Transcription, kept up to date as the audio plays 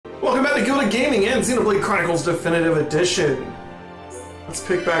Welcome back to Gilded Gaming and Xenoblade Chronicles Definitive Edition. Let's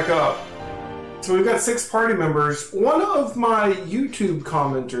pick back up. So we've got 6 party members. One of my YouTube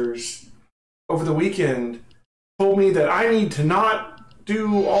commenters over the weekend told me that I need to not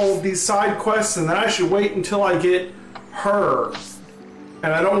do all of these side quests and that I should wait until I get her.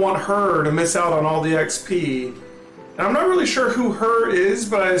 And I don't want her to miss out on all the XP. And I'm not really sure who her is,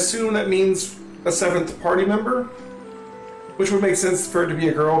 but I assume that means a 7th party member. Which would make sense for it to be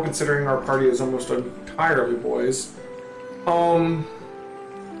a girl, considering our party is almost entirely boys. I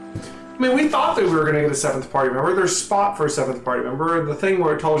mean, we thought that we were going to get a 7th party member. There's spot for a 7th party member. The thing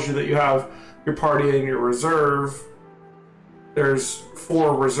where it tells you that you have your party and your reserve, there's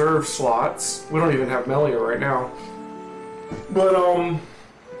 4 reserve slots. We don't even have Melia right now. But,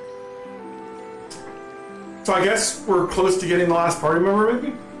 so I guess we're close to getting the last party member,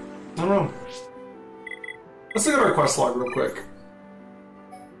 maybe? I don't know. Let's look at our quest log real quick.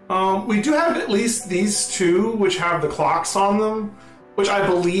 We do have at least these 2 which have the clocks on them, which I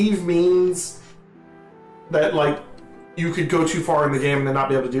believe means that, like, you could go too far in the game and then not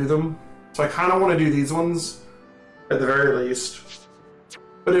be able to do them. So I kind of want to do these ones at the very least.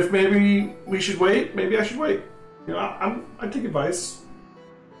 But if maybe we should wait, maybe I should wait. You know, I take advice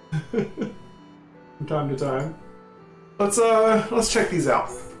from time to time. Let's check these out.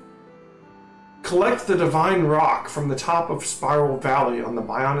 Collect the divine rock from the top of Spiral Valley on the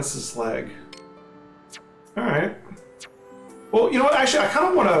Bionis' leg. Alright. Well, you know what? Actually, I kind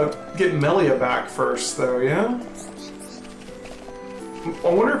of want to get Melia back first, though, yeah?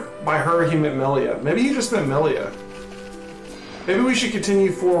 I wonder if by her he meant Melia. Maybe he just meant Melia. Maybe we should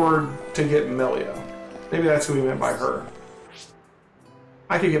continue forward to get Melia. Maybe that's who he meant by her.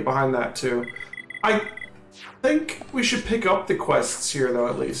 I could get behind that, too. I think we should pick up the quests here, though,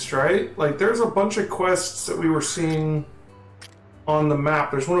 at least, right? Like, there's a bunch of quests that we were seeing on the map.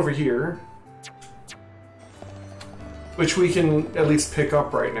 There's one over here, which we can at least pick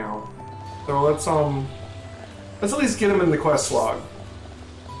up right now. So let's at least get them in the quest log.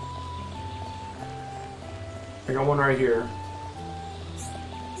 I got one right here.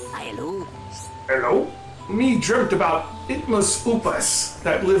 Hello. Hello? Me dreamt about Itmus Upas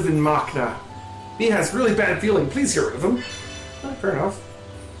that live in Machna. He has really bad feeling. Please get rid of him. Oh, fair enough.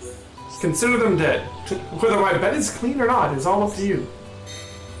 Consider them dead. Whether my bed is clean or not is all up to you.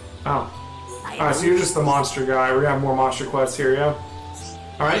 Oh. Alright, so you're just the monster guy. We're gonna have more monster quests here, yeah?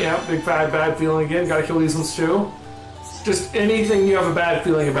 Alright, yeah, big bad feeling again. Gotta kill these ones too. Just anything you have a bad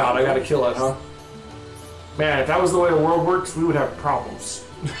feeling about, I gotta kill it, huh? Man, if that was the way the world works, we would have problems.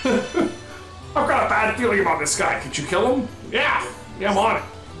 I've got a bad feeling about this guy. Could you kill him? Yeah! Yeah, I'm on it.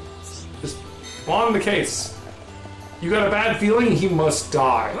 Just on the case. You got a bad feeling? He must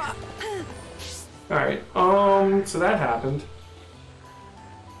die. Alright, so that happened.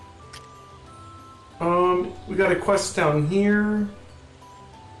 We got a quest down here.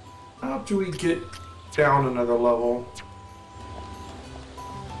 How do we get down another level?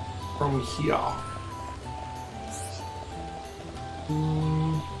 From here.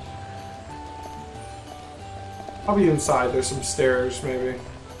 Probably inside, there's some stairs, maybe.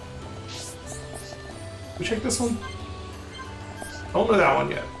 We check this one? Don't know that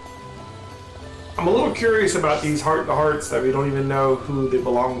one yet. I'm a little curious about these heart-to-hearts that we don't even know who they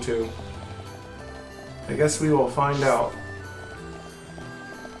belong to. I guess we will find out.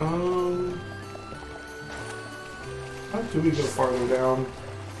 How do we go farther down?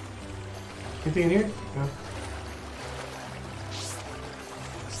 Anything in here? No.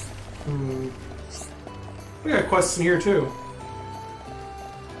 We got quests in here too.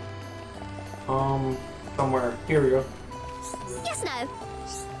 Somewhere. Here we go. Yes, no.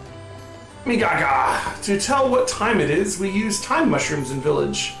 Migaga! To tell what time it is, we use time mushrooms in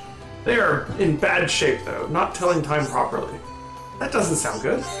village. They are in bad shape though, not telling time properly. That doesn't sound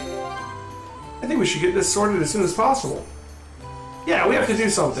good. I think we should get this sorted as soon as possible. Yeah, we have to do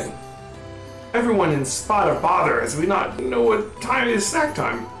something. Everyone in spot of bother as we not know what time it is snack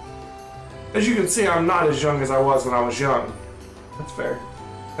time. As you can see, I'm not as young as I was when I was young. That's fair.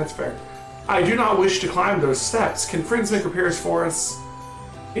 That's fair. I do not wish to climb those steps. Can friends make repairs for us?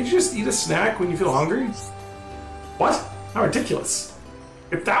 Can't you just eat a snack when you feel hungry? What? How ridiculous.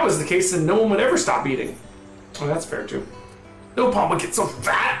 If that was the case, then no one would ever stop eating. Oh, that's fair too. Nopon would get so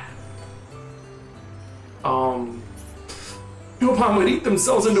fat! Nopon would eat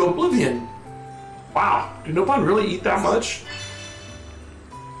themselves into oblivion. Wow, do Nopon really eat that much?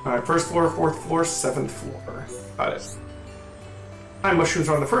 Alright, first floor, 4th floor, 7th floor. Got it. Time mushrooms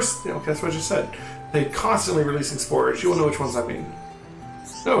are on the first. Okay, that's what I just said. They constantly releasing spores. You will know which ones I mean.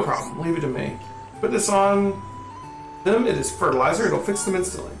 No problem. Leave it to me. Put this on. them, it is fertilizer. It'll fix them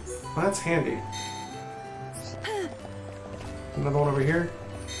instantly. Well, that's handy. Another one over here.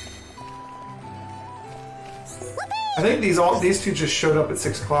 I think these two just showed up at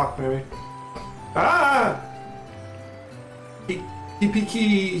 6 o'clock, maybe. Ah! TP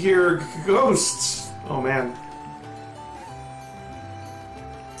here, ghosts. Oh man,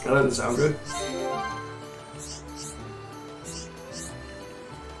 that doesn't sound good.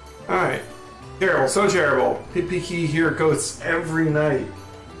 All right, terrible, so terrible. TP here, ghosts every night.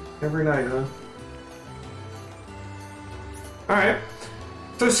 Every night, huh? All right.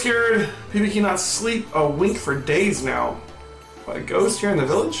 So scared, PPK not sleep a wink for days now. What, a ghost here in the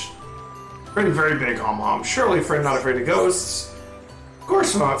village? Friend very big, Hom. Surely friend not afraid of ghosts. Of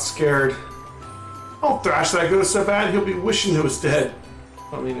course I'm not scared. I'll thrash that ghost so bad he'll be wishing it was dead.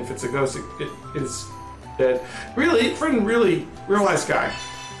 I mean, if it's a ghost, it is dead. Really? Friend really, real nice guy.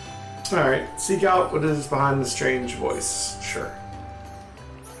 Alright, seek out what is behind the strange voice. Sure.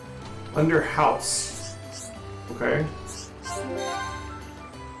 Under house. Okay.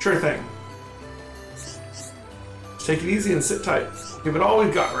 Sure thing. Just take it easy and sit tight. Give it all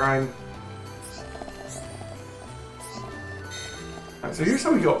we've got, Ryan. Alright, so here's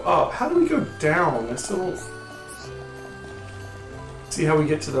how we go up. How do we go down? I still don't see how we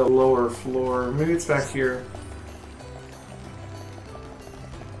get to the lower floor. Maybe it's back here.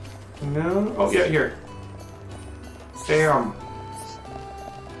 No? Oh, yeah, here. Damn.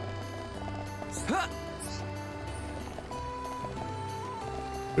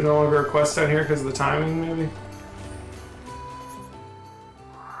 We no longer quest down here because of the timing, maybe?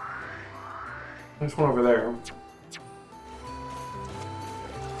 There's one over there.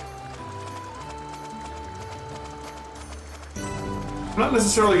 I'm not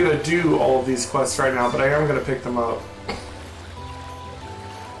necessarily going to do all of these quests right now, but I am going to pick them up.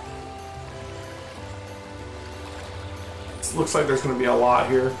 It looks like there's going to be a lot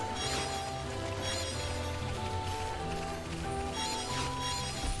here.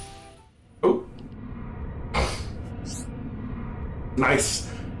 Oh.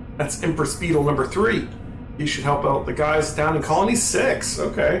 Nice. That's Empress Beetle number 3. He should help out the guys down in Colony 6.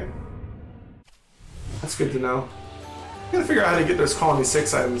 Okay. That's good to know. Gotta figure out how to get those Colony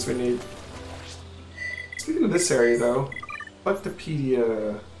 6 items we need. Speaking of this area, though,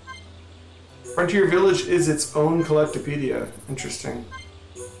 Collectopedia. Frontier Village is its own Collectopedia. Interesting.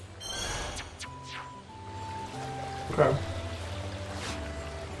 Okay.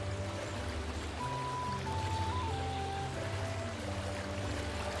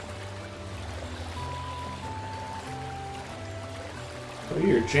 Oh,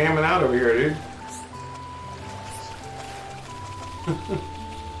 you're jamming out over here, dude.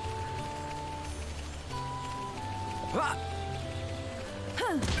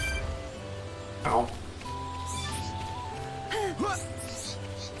 Ow.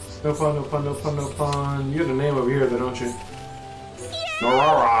 No fun, no fun, no fun, no fun. You have a name over here, though, don't you?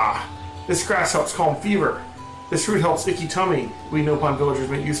 Norara. This grass helps calm fever. This fruit helps icky tummy. We Nopon villagers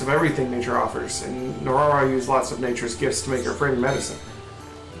make use of everything nature offers, and Norara used lots of nature's gifts to make her friend medicine.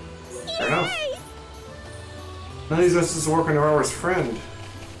 Fair enough. None of these messes work on Norara's friend.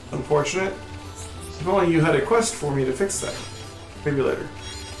 Unfortunate. If only you had a quest for me to fix that. Maybe later.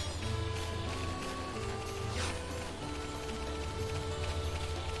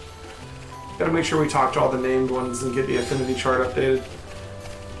 Gotta make sure we talk to all the named ones and get the affinity chart updated.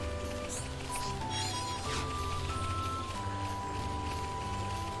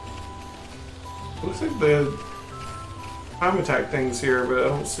 Looks like the time attack thing's here, but I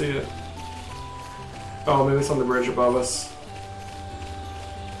don't see it. Oh, maybe it's on the bridge above us.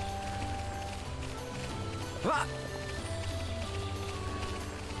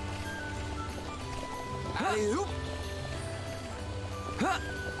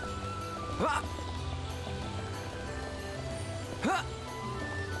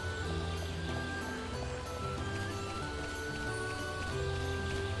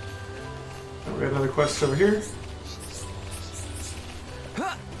 We got another quest over here.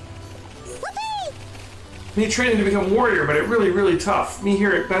 Need training to become warrior, but it really tough. Me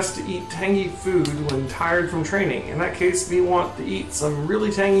here at best to eat tangy food when tired from training. In that case, me want to eat some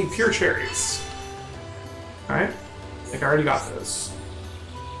really tangy pure cherries. Alright, I think I already got those.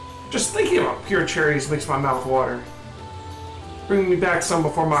 Just thinking about pure cherries makes my mouth water. Bring me back some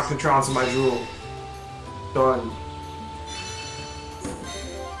before Mach neutrons in my drool. Done.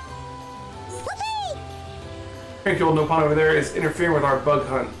 Cranky old Nopon over there is interfering with our bug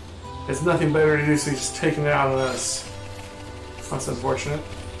hunt. There's nothing better to do, so he's just taking it out on us. That's unfortunate.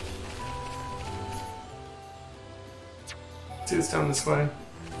 See, it's down this way.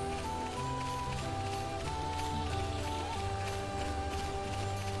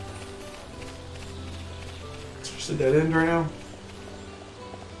 a dead end right now.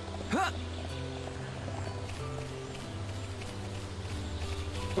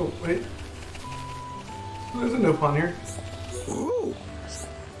 Oh, wait. There's a no pun here.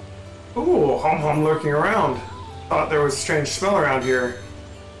 Ooh, hum lurking around. Thought there was a strange smell around here.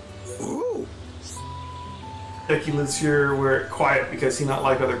 Ooh. Decky lives here where it's quiet because he not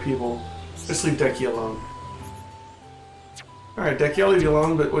like other people. Just leave Decky alone. Alright, Decky, I'll leave you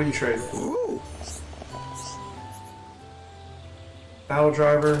alone, but what do you trade? Ooh. Battle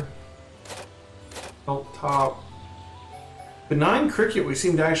driver. Belt top. Benign cricket we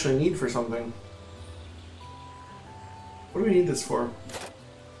seem to actually need for something. What do we need this for?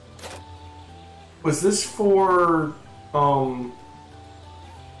 Was this for,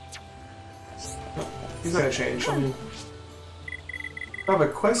 he's not gonna change. I mean, I have a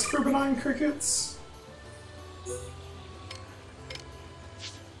quest for benign crickets?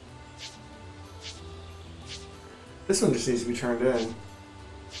 This one just needs to be turned in.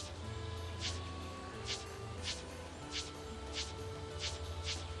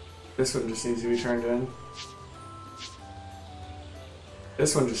 This one just needs to be turned in.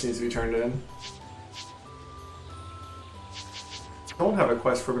 This one just needs to be turned in. I don't have a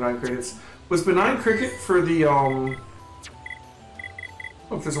quest for benign crickets. Was benign cricket for the, I don't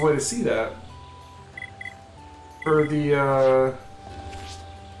know if there's a way to see that. For the,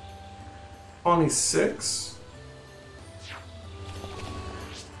 Colony 6?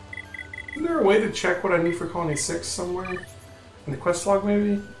 Is there a way to check what I need for Colony 6 somewhere? In the quest log,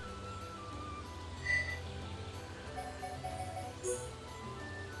 maybe?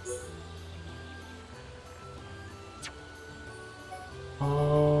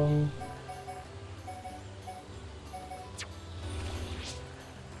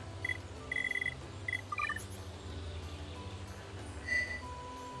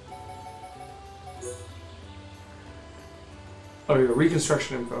 Oh, yeah,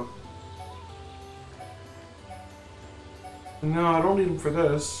 reconstruction info. No, I don't need them for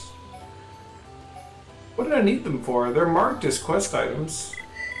this. What did I need them for? They're marked as quest items.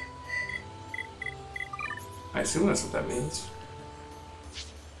 I assume that's what that means.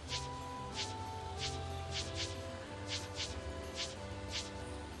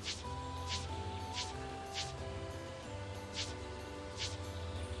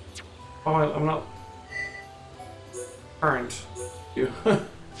 Oh, I'm not current. You.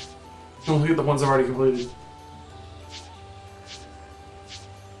 Don't look at the ones I've already completed.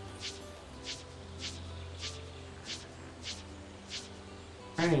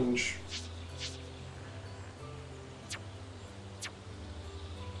 Range.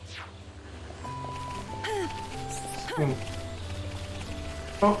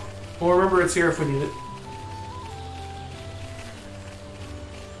 Oh, well, remember it's here if we need it.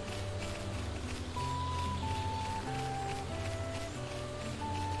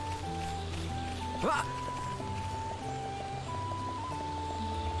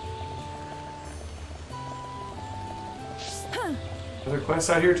 Other quests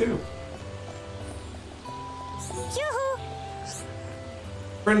out here too. Yoo-hoo.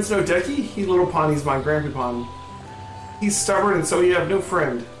 Friends no Decky? He little Pawnee's my Grampy Pawn. He's stubborn and so you have no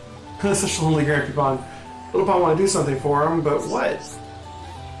friend. Such a lonely Grampy Pawn. Little Pawn want to do something for him, but what?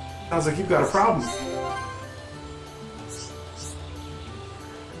 Sounds like you've got a problem.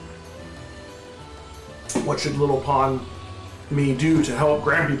 What should Little Pawn me do to help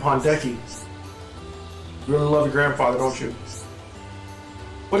Grampy Pawn Decky? You really love your grandfather, don't you?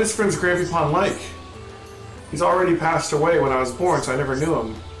 What is Friend's Grampy Pawn like? He's already passed away when I was born, so I never knew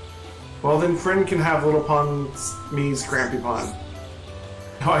him. Well, then Friend can have Little Pawn's me's Grampy Pawn.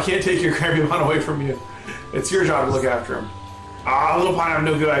 No, I can't take your Grampy Pawn away from you. It's your job to look after him. Ah, Little Pawn, I have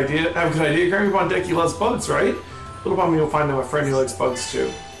no good idea. I have a good idea. Grampy Pawn Decky loves bugs, right? Little Pawn, you'll find him a friend who likes bugs too.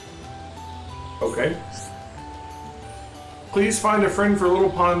 Okay. Please find a friend for Little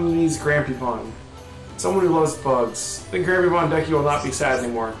Pawn me's Grampy Pawn. Someone who loves bugs. Then Grampy Pawn Decky will not be sad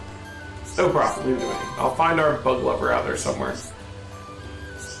anymore. No problem, leave it to me. I'll find our bug lover out there somewhere.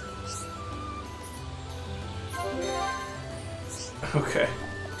 Okay.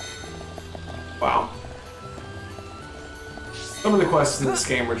 Wow. Some of the quests in this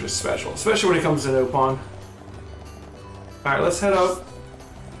game are just special, especially when it comes to no pawn. Alright, let's head up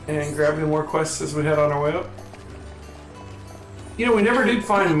and grab any more quests as we head on our way up. You know, we never did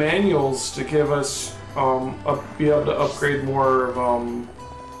find manuals to give us be able to upgrade more of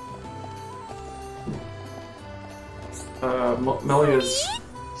Melia's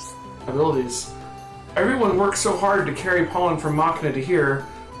abilities. Everyone works so hard to carry pollen from Machina to here,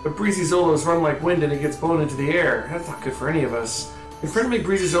 but Breezy Zolos run like wind and it gets blown into the air. That's not good for any of us. Can Friend make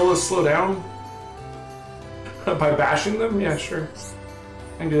Breezy Zolos slow down? By bashing them? Yeah, sure.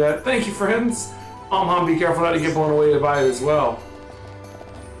 I can do that. Thank you, friends. Be careful not to get blown away by it as well.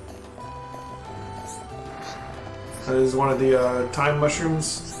 That is one of the time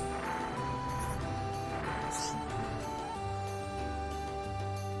mushrooms.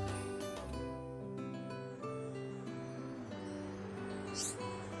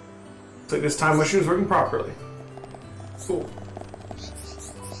 Looks like this time mushroom is working properly. Cool.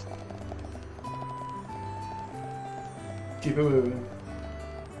 Keep it moving.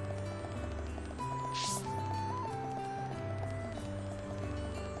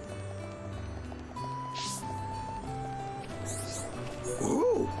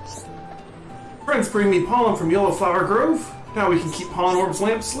 Ooh. Friends bring me pollen from Yellow Flower Grove. Now we can keep Pollen Orb's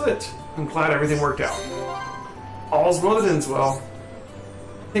lamps lit. I'm glad everything worked out. All's well that ends well.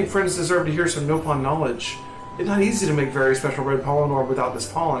 I think friends deserve to hear some Nopon knowledge. It's not easy to make very special red pollen orb without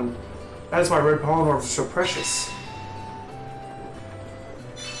this pollen. That is why red pollen orbs are so precious.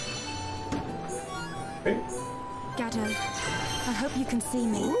 Okay. Gatto, I hope you can see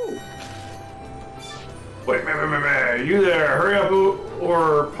me. Ooh. Wait, you there, hurry up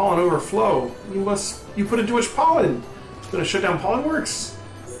or pollen overflow. You put in too much pollen. It's gonna shut down Pollen Works.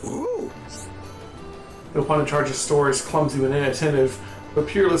 Ooh. Nopon in charge of store is clumsy and inattentive, but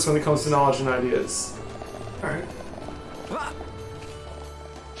peerless when it comes to knowledge and ideas. Alright. Ah.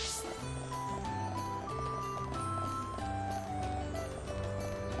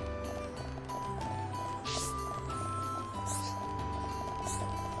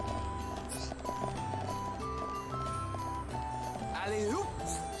 Alley-oop.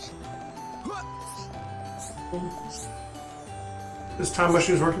 This time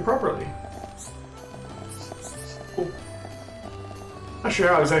machine is working properly. Cool. Not sure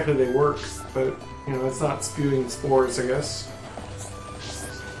how exactly they work, but you know, it's not spewing spores, I guess.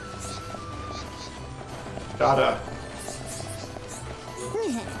 Dada.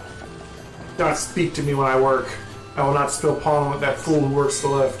 Do not speak to me when I work. I will not spill pollen with that fool who works the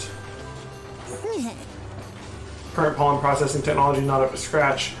lift. Current pollen processing technology not up to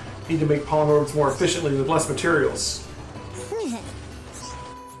scratch. Need to make pollen orbs more efficiently with less materials.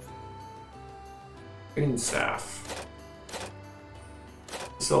 Green staff.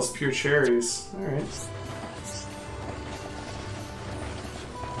 Sells pure cherries. Alright.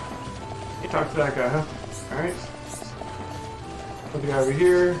 You talk to that guy, huh? Alright. Put the guy over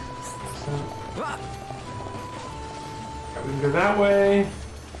here. We can go that way.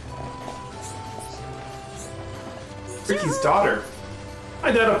 Ricky's daughter.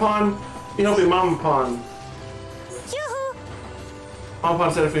 Hi, Dadapon. You help me, Mamapon.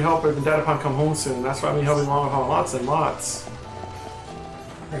 Mamapon said if we help her, then Dadapon come home soon. That's why I'm helping Mamapon lots and lots.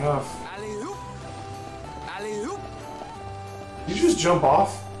 Fair enough. Alley-oop. Alley-oop. You just jump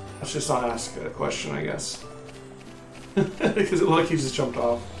off? Let's just not ask a question, I guess. Because it looked like you just jumped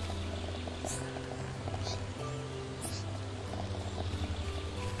off.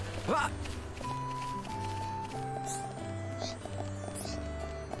 Ah.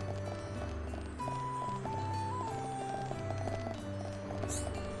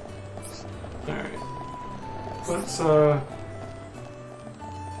 Alright. Let's,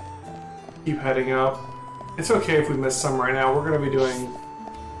 keep heading up. It's okay if we miss some right now. We're going to be doing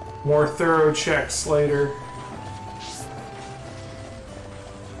more thorough checks later.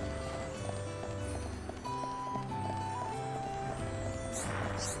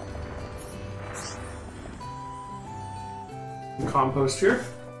 Some compost here.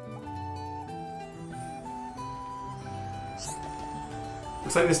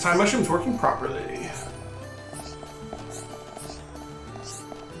 Looks like this time mushroom's working properly.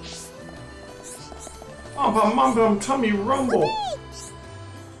 Mom, tummy rumble.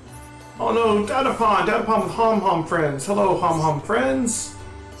 Oh no, Dadapon with Hom friends. Hello, Hom friends.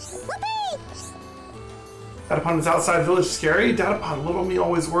 Dadapon is outside village scary. Dadapon, little me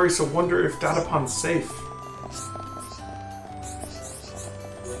always worries, so wonder if Dadapon's safe.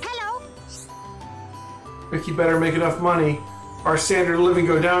 Hello. Ricky better make enough money. Our standard of living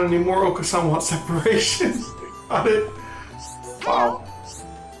go down anymore. Okasan wants separation. Got it. Wow.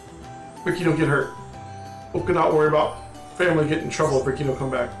 Ricky, don't get hurt. Oka not worry about family getting in trouble if Ricky don't come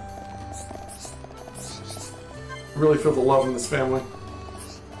back. I really feel the love in this family.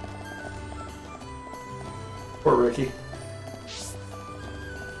 Poor Ricky.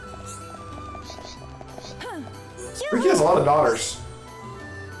 Ricky has a lot of daughters.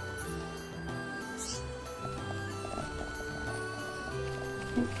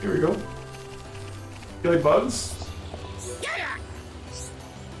 Here we go. You like bugs?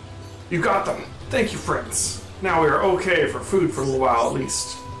 You got them. Thank you, friends. Now we are okay for food for a little while at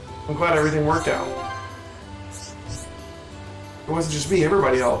least. I'm glad everything worked out. It wasn't just me,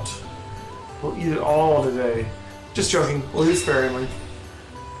 everybody helped. We'll eat it all today. Just joking, we'll eat sparingly.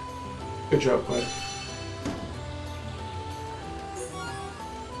 Good joke, bud.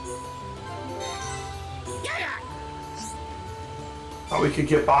 Thought we could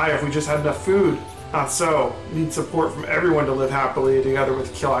get by if we just had enough food. Not so. We need support from everyone to live happily together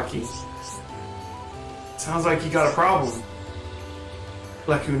with Kilaki. Sounds like you got a problem.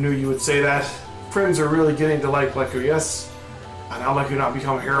 Leku knew you would say that. Friends are really getting to like Leku, yes? And now Leku not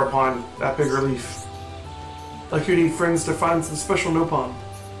become hair upon that big relief. Leku need friends to find some special Nopon.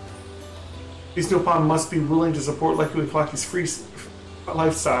 These Nopon must be willing to support Leku and Kilaki's free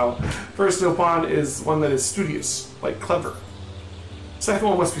lifestyle. First Nopon is one that is studious, like clever. Second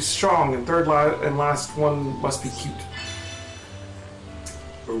one must be strong, and third and last one must be cute.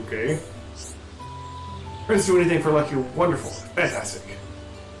 Okay. Friends do anything for Leku. Wonderful. Fantastic.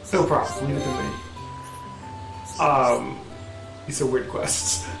 No problem. Leave it to me. These are weird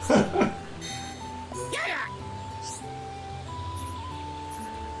quests.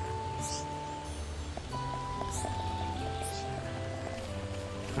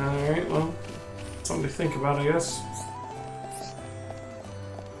 Alright, well, something to think about, I guess.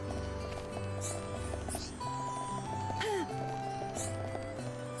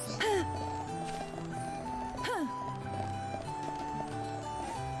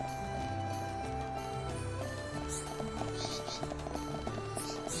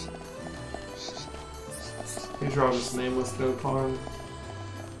 You draw this nameless Nopon.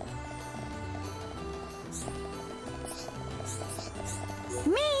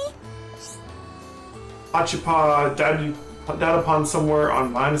 Hachipa Dadapon somewhere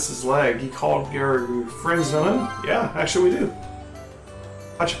on Minus's leg. He called Garagu. Friends, none? Yeah, actually we do.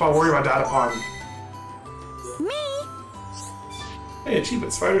 Hachipa worry about Dadapon. Me? Hey,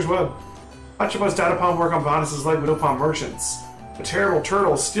 achievement, Spider's Web. Hachipa's Dadapon work on Minus's leg with Nopon merchants. The terrible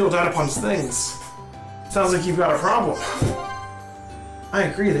turtles steal Dadapon's things. Sounds like you've got a problem. I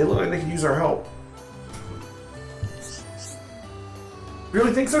agree, they look like they could use our help.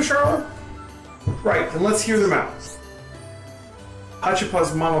 Really think so, Charlotte? Right, then let's hear them out.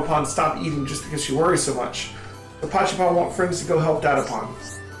 Hachipa's Mamapon stopped eating just because she worries so much. The Hachipa want friends to go help Dadapon.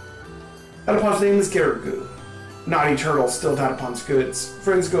 Dadapon's name is Garagu. Naughty turtles steal Dadapon's goods.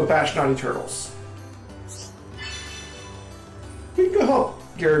 Friends go bash naughty turtles. We can go help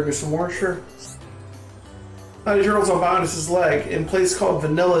Garagu some more, sure. Naughty turtles on Bionus's leg in a place called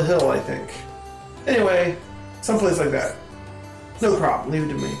Vanilla Hill, I think. Anyway, someplace like that. No problem, leave it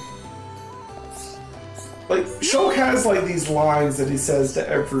to me. Like, Shulk has like these lines that he says to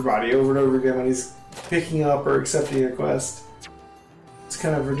everybody over and over again when he's picking up or accepting a quest. It's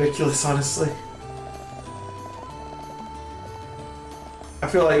kind of ridiculous, honestly. I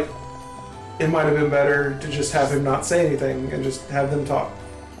feel like it might have been better to just have him not say anything and just have them talk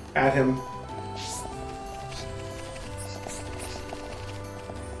at him.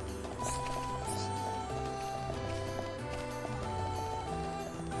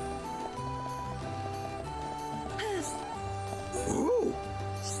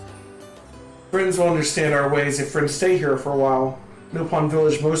 Friends will understand our ways if friends stay here for a while. Nopon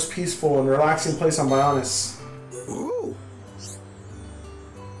Village, most peaceful and relaxing place on Bionis. Ooh.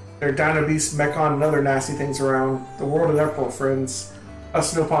 There are Dino Beasts, Mechon, and other nasty things around. The world in uproar, friends.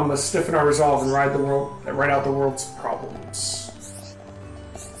 Us Nopon must stiffen our resolve and ride out the world's problems.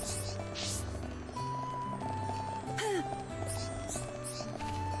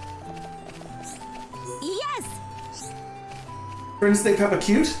 Yes! Friends think Peppa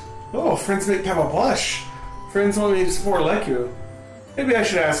cute? Oh, friends make Peppa blush. Friends want me to support Leku. Maybe I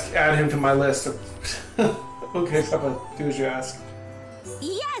should add him to my list of... Okay, Peppa, do as you ask.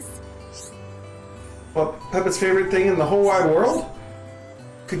 Yes! What, Peppa's favorite thing in the whole wide world?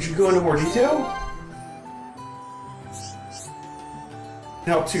 Could you go into more detail?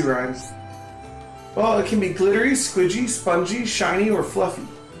 Help too, Ryan. Well, it can be glittery, squidgy, spongy, shiny, or fluffy.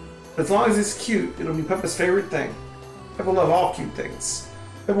 But as long as it's cute, it'll be Peppa's favorite thing. Peppa love all cute things.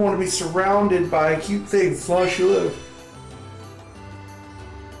 Peppa want to be surrounded by cute things as long as she lives.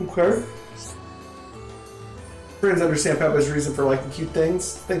 Okay. Friends understand Peppa's reason for liking cute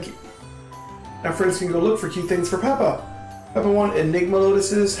things. Thank you. Now friends can go look for cute things for Peppa. Peppa want Enigma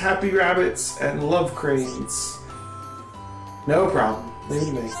Lotuses, Happy Rabbits, and Love Cranes. No problem. Leave it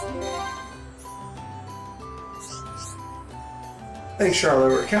to me. Thanks, Charlotte.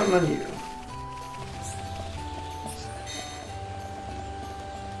 We're counting on you.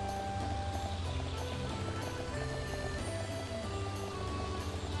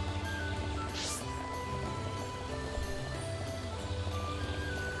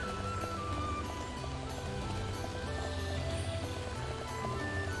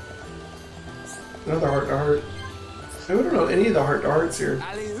 Another heart to heart. I don't know any of the heart to hearts here.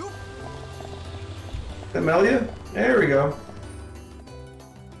 Alley-oop. Amelia? There we go.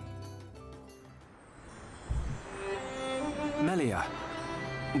 Melia,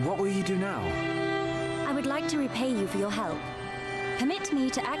 what will you do now? I would like to repay you for your help. Permit me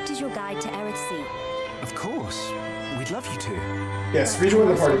to act as your guide to Aerith Sea. Of course. We'd love you to. Yes, rejoin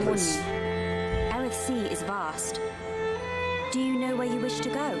the party, Also warn please. you, Aerith Sea is vast. Do you know where you wish to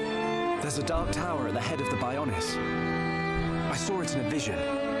go? There's a dark tower at the head of the Bionis. I saw it in a vision.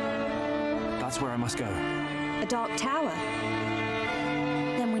 That's where I must go. A dark tower?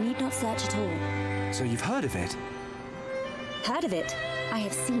 Then we need not search at all. So you've heard of it? Heard of it? I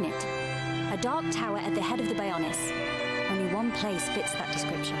have seen it. A dark tower at the head of the Bionis. Only one place fits that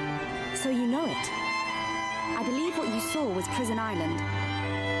description. So you know it. I believe what you saw was Prison Island.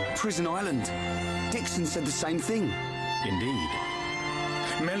 Prison Island. Dixon said the same thing. Indeed.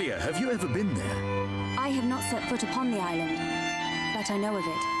 Melia, have you ever been there? I have not set foot upon the island, but I know of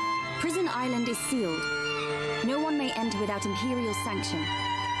it. Prison Island is sealed. No one may enter without Imperial sanction.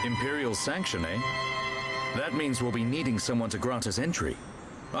 Imperial sanction, eh? That means we'll be needing someone to grant us entry.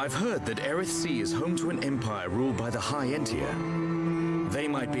 I've heard that Aerith Sea is home to an empire ruled by the High Entia. They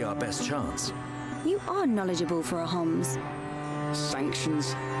might be our best chance. You are knowledgeable for a Homs.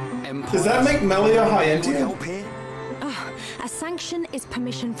 Sanctions, empire. Does that make Melia High Entia? Help here? A sanction is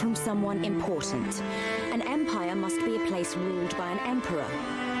permission from someone important. An empire must be a place ruled by an emperor.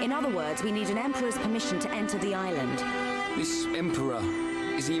 In other words, we need an emperor's permission to enter the island. This emperor,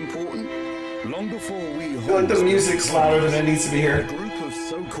 is he important? Long before we I feel like the music's louder than it needs to be a here. group of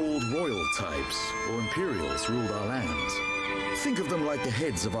so-called royal types, or imperials, ruled our lands. Think of them like the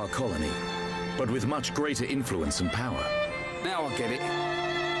heads of our colony, but with much greater influence and power. Now I get it.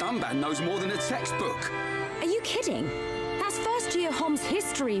 Dumban knows more than a textbook. Are you kidding? That's first year Homs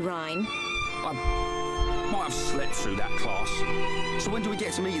history, Ryan. I might have slept through that class. So when do we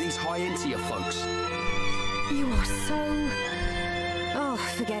get to meet these High Entia folks? You are so... Oh,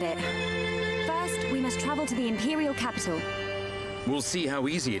 forget it. First, we must travel to the Imperial capital. We'll see how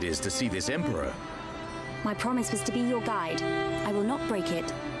easy it is to see this emperor. My promise was to be your guide. I will not break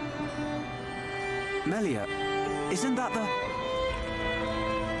it. Melia, isn't that the...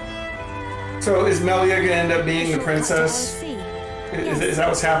 So is Melia gonna end up being the Shortcut to princess? Aerith Sea. Is that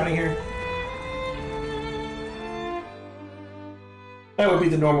what's happening here? That would be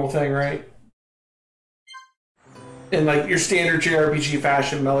the normal thing, right? In like your standard JRPG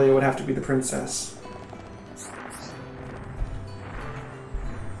fashion, Melia would have to be the princess.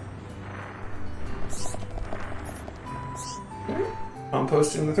 I'm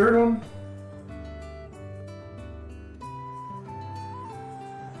posting the third one.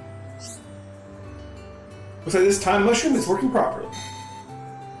 Looks like this time mushroom is working properly.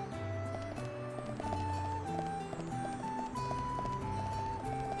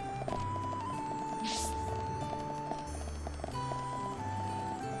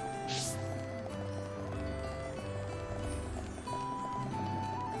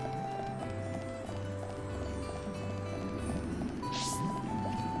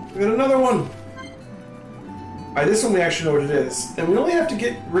 We got another one. Alright, this one we actually know what it is. And we only have to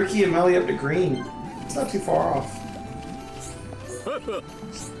get Ricky and Melly up to green. It's not too far off.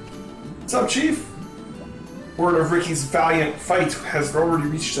 What's up, Chief? Word of Ricky's valiant fight has already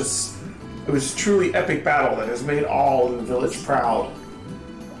reached us. It was a truly epic battle that has made all in the village proud.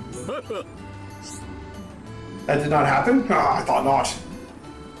 That did not happen? Ah, I thought not.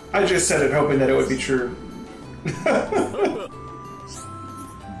 I just said it hoping that it would be true.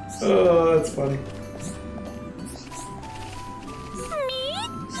 Oh, that's funny.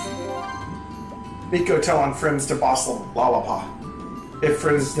 Miko telling friends to bustle, Lalapa. If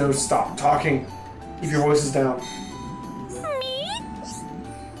friends know, stop talking. Keep your voices down.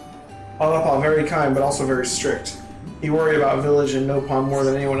 Lalapa, very kind, but also very strict. He worry about village and Nopon more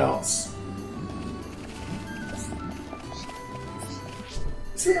than anyone else.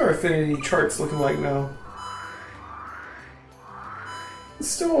 Let's see what our affinity chart's looking like now. It's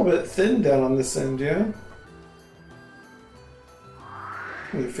still a bit thin down on this end, yeah?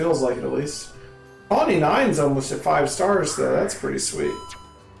 I mean, it feels like it at least. Colony 9's almost at 5 stars, though. That's pretty sweet.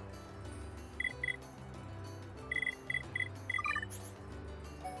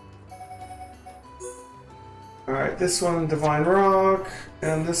 Alright, this one, Divine Rock,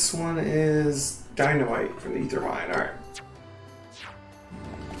 and this one is Dynamite from the Ether Mine. Alright.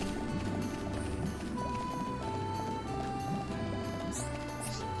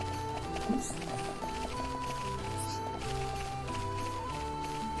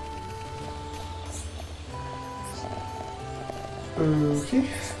 Okay.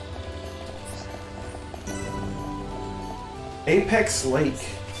 Apex Lake.